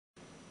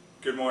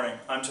Good morning.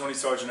 I'm Tony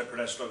Sargent at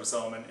Prudential Douglas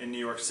Elliman in New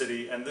York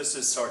City, and this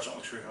is Sargent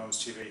Luxury Homes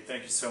TV.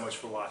 Thank you so much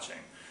for watching.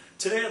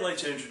 Today I'd like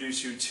to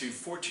introduce you to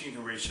 14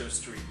 Horatio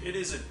Street. It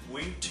is a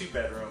wing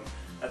 2-bedroom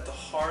at the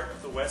heart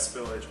of the West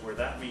Village, where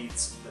that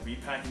meets the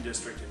Meatpacking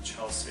District in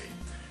Chelsea.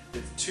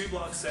 It's 2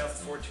 blocks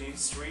south of 14th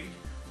Street.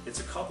 It's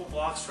a couple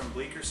blocks from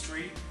Bleecker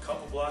Street, a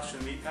couple blocks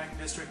from the Meatpacking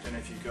District, and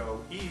if you go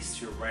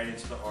east, you're right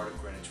into the heart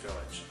of Greenwich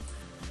Village.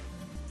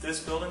 This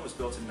building was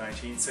built in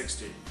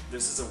 1960.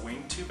 This is a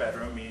wing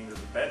 2-bedroom, meaning that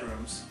the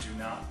bedrooms do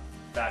not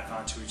back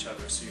onto each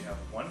other. So you have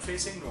one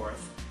facing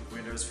north, with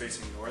windows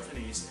facing north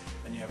and east,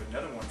 and you have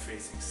another one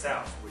facing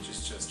south, which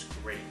is just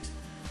great.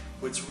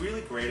 What's really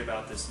great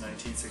about this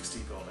 1960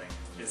 building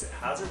is it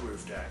has a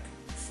roof deck,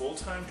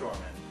 full-time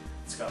doorman,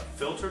 it's got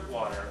filtered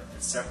water, a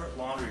separate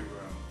laundry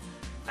room,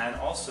 and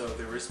also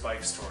there is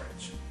bike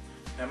storage.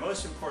 Now,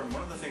 most important,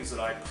 one of the things that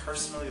I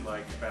personally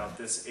like about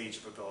this age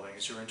of a building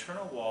is your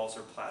internal walls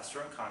are plaster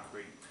and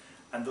concrete,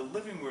 and the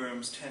living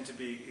rooms tend to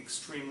be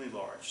extremely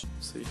large.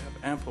 So you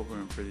have ample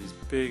room for these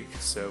big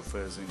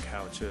sofas and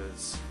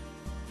couches,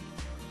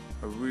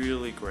 a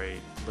really great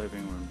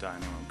living room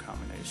dining room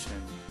combination,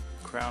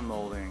 crown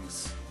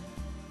moldings,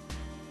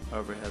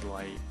 overhead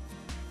light,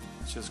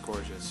 it's just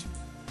gorgeous.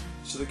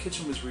 So the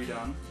kitchen was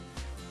redone.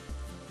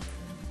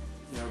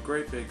 You have a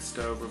great big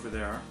stove over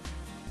there.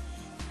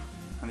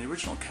 And the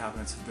original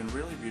cabinets have been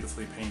really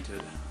beautifully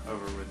painted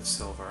over with the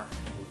silver.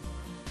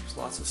 There's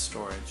lots of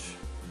storage.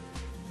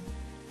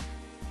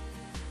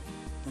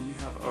 And you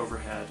have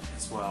overhead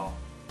as well,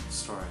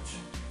 storage.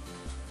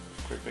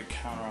 Great big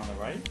counter on the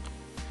right.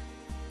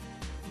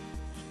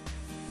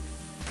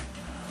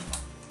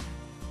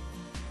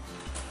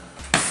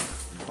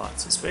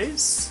 Lots of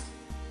space.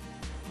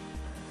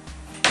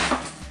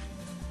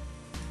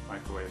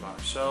 Microwave on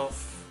a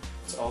shelf.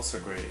 What's also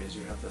great is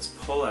you have this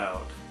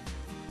pull-out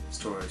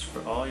storage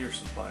for all your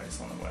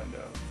supplies on the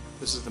window.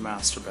 This is the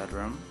master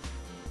bedroom.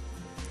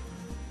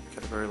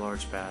 Got a very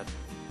large bed.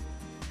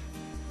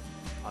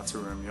 Lots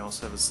of room. You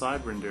also have a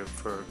side window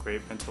for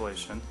great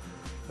ventilation.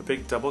 A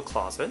big double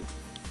closet.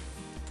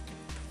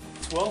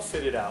 It's well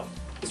fitted out.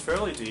 It's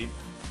fairly deep.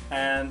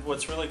 And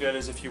what's really good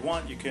is if you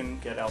want, you can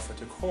get Alpha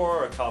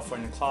Decor or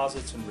California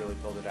Closets and really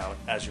build it out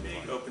as you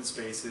want. Big open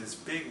spaces,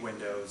 big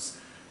windows.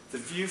 The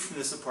view from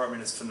this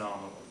apartment is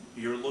phenomenal.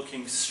 You're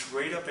looking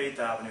straight up 8th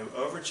Avenue,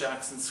 over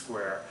Jackson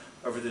Square,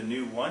 over the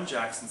new 1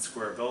 Jackson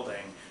Square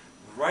building.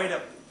 Right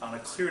up, on a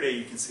clear day,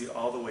 you can see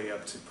all the way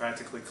up to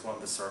practically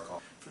Columbus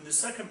Circle. From the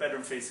second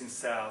bedroom facing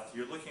south,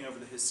 you're looking over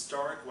the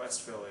historic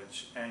West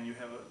Village, and you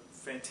have a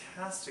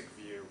fantastic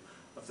view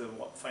of the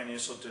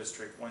financial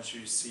district once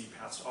you see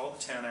past all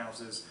the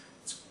townhouses.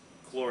 It's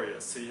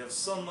glorious. So you have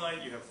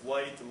sunlight, you have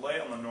light. The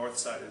light on the north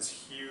side is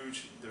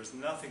huge. There's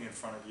nothing in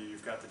front of you.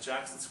 You've got the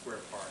Jackson Square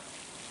Park.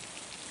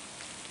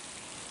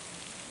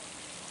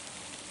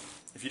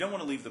 If you don't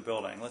want to leave the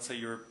building, let's say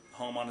you're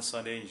home on a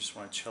Sunday and you just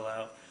want to chill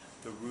out,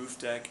 the roof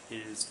deck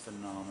is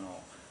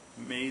phenomenal.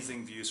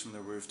 Amazing views from the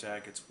roof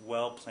deck. It's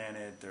well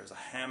planted. There's a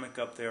hammock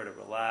up there to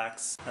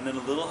relax. And then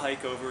a little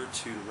hike over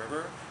to the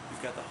river.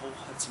 You've got the whole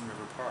Hudson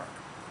River Park.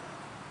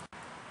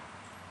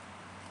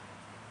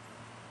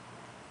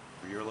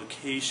 Your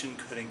location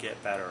couldn't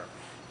get better.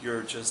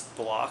 You're just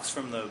blocks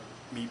from the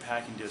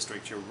Meatpacking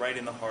District. You're right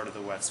in the heart of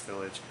the West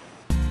Village.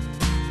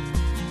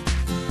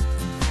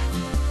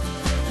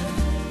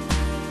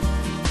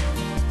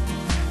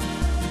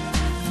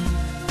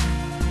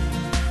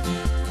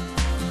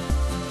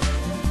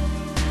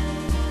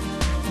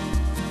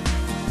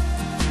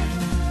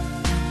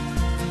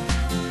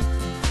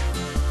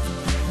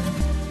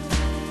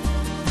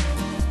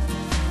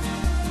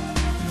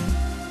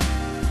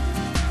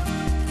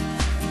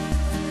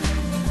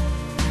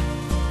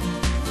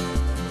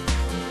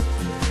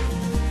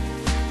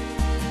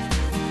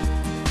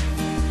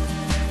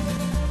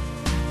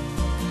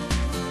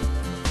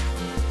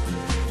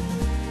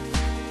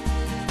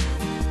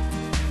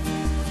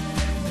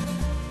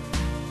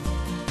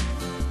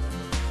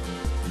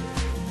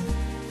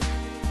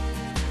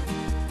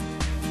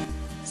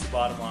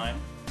 Bottom line,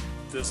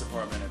 this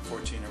apartment at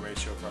 14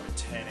 Horatio, apartment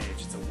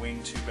 10H, it's a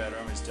wing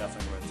 2-bedroom, is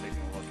definitely worth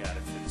taking a look at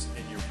if it's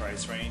in your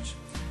price range.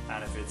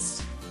 And if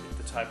it's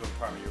the type of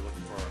apartment you're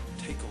looking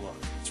for, take a look.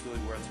 It's really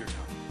worth your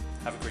time.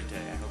 Have a great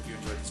day. I hope you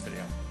enjoyed this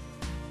video.